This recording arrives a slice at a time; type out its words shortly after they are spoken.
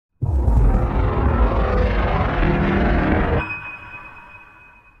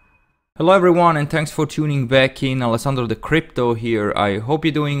Hello everyone and thanks for tuning back in. Alessandro the Crypto here. I hope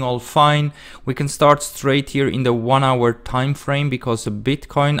you're doing all fine. We can start straight here in the 1 hour time frame because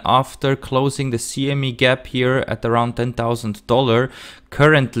Bitcoin, after closing the CME gap here at around $10,000,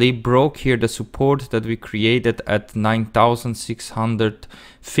 currently broke here the support that we created at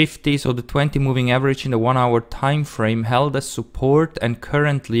 9,650. So the 20 moving average in the 1 hour time frame held as support, and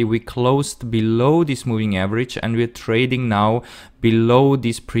currently we closed below this moving average and we're trading now below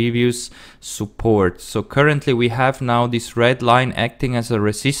this previous support. So currently we have now this red line acting as a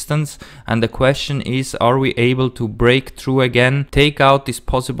resistance, and the question is, are we able to break through again, take out this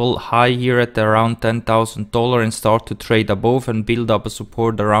possible high here at around $10,000 and start to trade above and build up a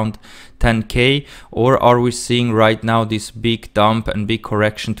support around 10k, or are we seeing right now this big dump and big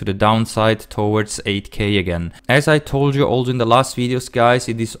correction to the downside towards 8k again? As I told you also in the last videos guys,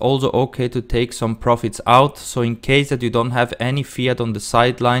 it is also okay to take some profits out. So in case that you don't have any fiat on the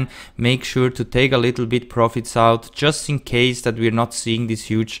sideline, make sure to take a little bit profits out, just in case that we're not seeing this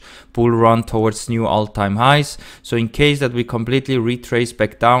huge bull run towards new all-time highs. So in case that we completely retrace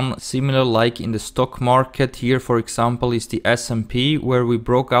back down, similar like in the stock market, here for example is the S&P, where we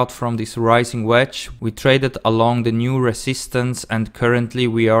broke out from this rising wedge, we traded along the new resistance, and currently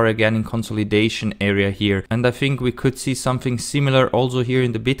we are again in consolidation area here. And I think we could see something similar also here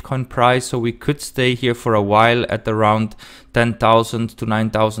in the Bitcoin price. So we could stay here for a while at around $10,000 to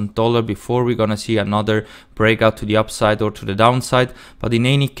 $9,000 before we're gonna see another breakout to the upside or to the downside. But in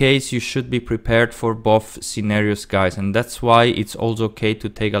any case, you should be prepared for both scenarios guys, and that's why it's also okay to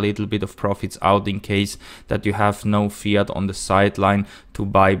take a little bit of profits out in case that you have no fiat on the sideline to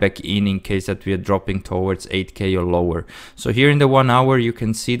buy back in case that we are dropping towards 8k or lower. So here in the 1 hour you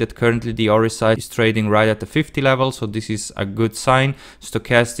can see that currently the RSI is trading right at the 50 level, so this is a good sign.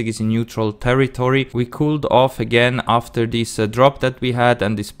 Stochastic is in neutral territory. We cooled off again after this drop that we had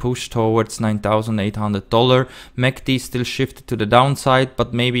and this push towards $9,800. MACD still shifted to the downside,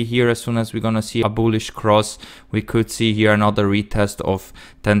 but maybe here as soon as we're gonna see a bullish cross, we could see here another retest of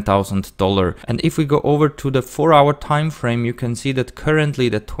 $10,000. And if we go over to the 4 hour time frame, you can see that currently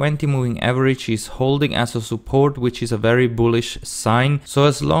the 20 moving average is holding as a support, which is a very bullish sign. So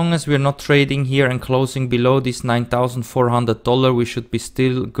as long as we're not trading here and closing below this $9,400, we should be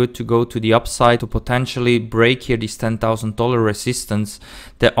still good to go to the upside to potentially break here this $10,000 resistance.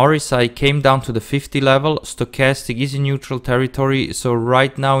 The RSI came down to the 50 level. Stochastic is in neutral territory, so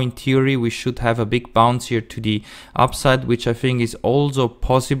right now in theory we should have a big bounce here to the upside, which I think is also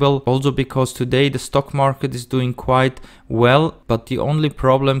possible, also because today the stock market is doing quite well. But the only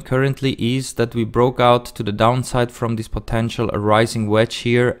problem currently is that we broke out to the downside from this potential rising wedge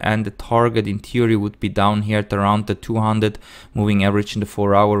here, and the target in theory would be down here at around the 200 moving average in the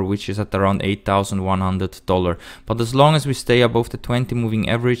 4 hour, which is at around $8,100. But as long as we stay above the 20 moving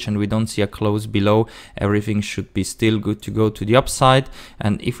average and we don't see a close below, everything should be still good to go to the upside.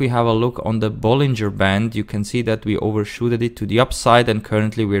 And if we have a look on the Bollinger Band, you can see that we overshooted it to the upside, and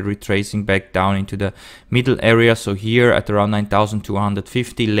currently we're retracing back down into the middle area. So here at around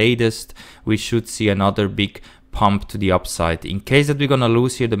 9,250 latest, we should see another big pump to the upside. In case that we're gonna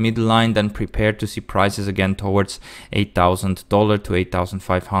lose here the middle line, then prepare to see prices again towards $8,000 to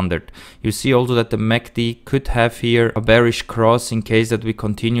 8,500. You see also that the MACD could have here a bearish cross in case that we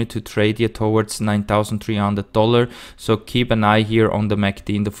continue to trade here towards $9,300. So keep an eye here on the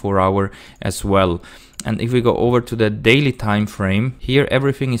MACD in the 4 hour as well. And if we go over to the daily time frame, here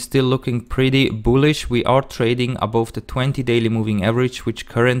everything is still looking pretty bullish. We are trading above the 20 daily moving average, which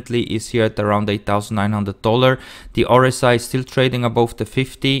currently is here at around $8,900. The RSI is still trading above the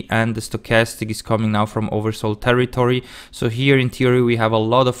 50, and the stochastic is coming now from oversold territory. So here in theory we have a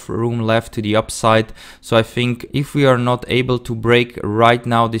lot of room left to the upside. So I think if we are not able to break right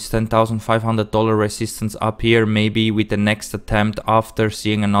now this $10,500 resistance up here, maybe with the next attempt after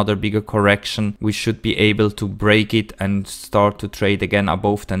seeing another bigger correction, we should be able to break it and start to trade again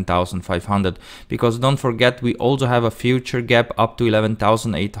above 10,500. Because don't forget, we also have a future gap up to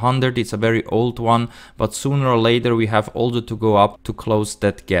 11,800. It's a very old one, but sooner or later we have also to go up to close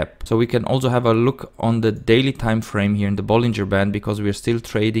that gap. So we can also have a look on the daily time frame here in the Bollinger Band, because we're still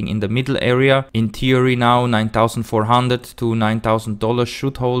trading in the middle area. In theory now 9,400 to $9,000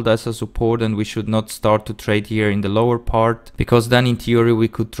 should hold as a support, and we should not start to trade here in the lower part, because then in theory we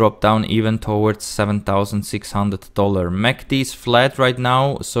could drop down even towards 7,600. MACD is flat right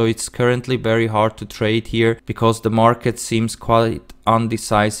now, so it's currently very hard to trade here because the market seems quite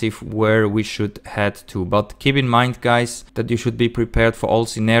undecisive where we should head to. But keep in mind, guys, that you should be prepared for all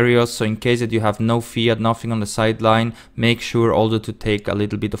scenarios. So in case that you have no fiat, nothing on the sideline, make sure also to take a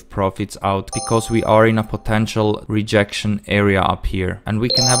little bit of profits out, because we are in a potential rejection area up here. And we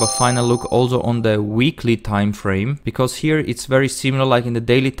can have a final look also on the weekly time frame, because here it's very similar like in the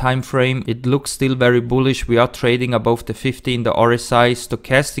daily time frame. It looks still very bullish. We are trading above the 50 in the RSI.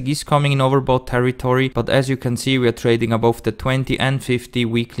 Stochastic is coming in overbought territory, but as you can see, we are trading above the 20 and 50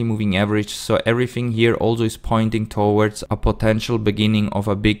 weekly moving average. So everything here also is pointing towards a potential beginning of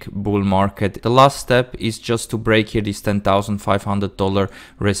a big bull market. The last step is just to break here this $10,500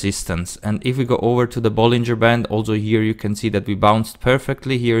 resistance. And if we go over to the Bollinger Band, also here you can see that we bounced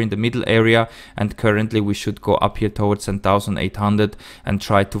perfectly here in the middle area, and currently we should go up here towards 10,800 and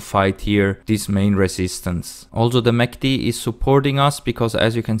try to fight here this main resistance. Also the MACD is supporting us, because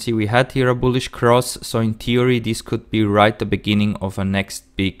as you can see, we had here a bullish cross. So in theory this could be right the beginning of a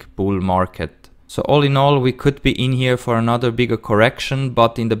next big bull market. So all in all, we could be in here for another bigger correction,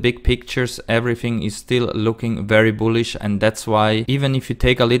 but in the big pictures, everything is still looking very bullish. And that's why even if you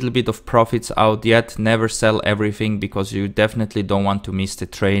take a little bit of profits out yet, never sell everything, because you definitely don't want to miss the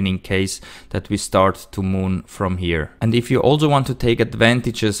train in case that we start to moon from here. And if you also want to take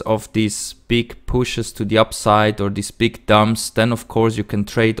advantages of these big pushes to the upside or these big dumps, then of course you can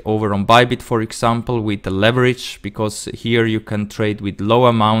trade over on Bybit, for example, with the leverage, because here you can trade with low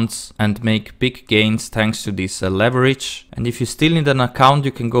amounts and make big gains thanks to this leverage. And if you still need an account,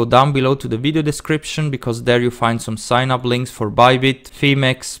 you can go down below to the video description, because there you find some sign up links for Bybit,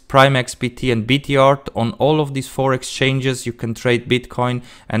 Femex, PrimeXBT and BTR. On all of these 4 exchanges you can trade Bitcoin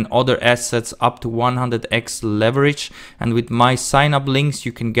and other assets up to 100x leverage, and with my sign up links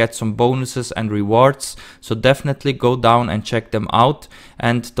you can get some bonuses and rewards. So definitely go down and check them out.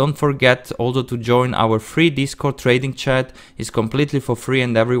 And don't forget also to join our free Discord trading chat. It's completely for free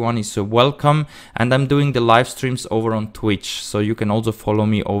and everyone is welcome. And I'm doing the live streams over on Twitch, so you can also follow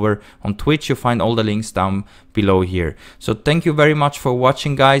me over on Twitch. You find all the links down below here. So thank you very much for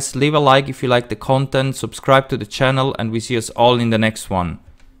watching, guys. Leave a like if you like the content, subscribe to the channel, and we see us all in the next one.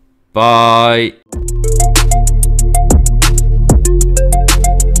 Bye.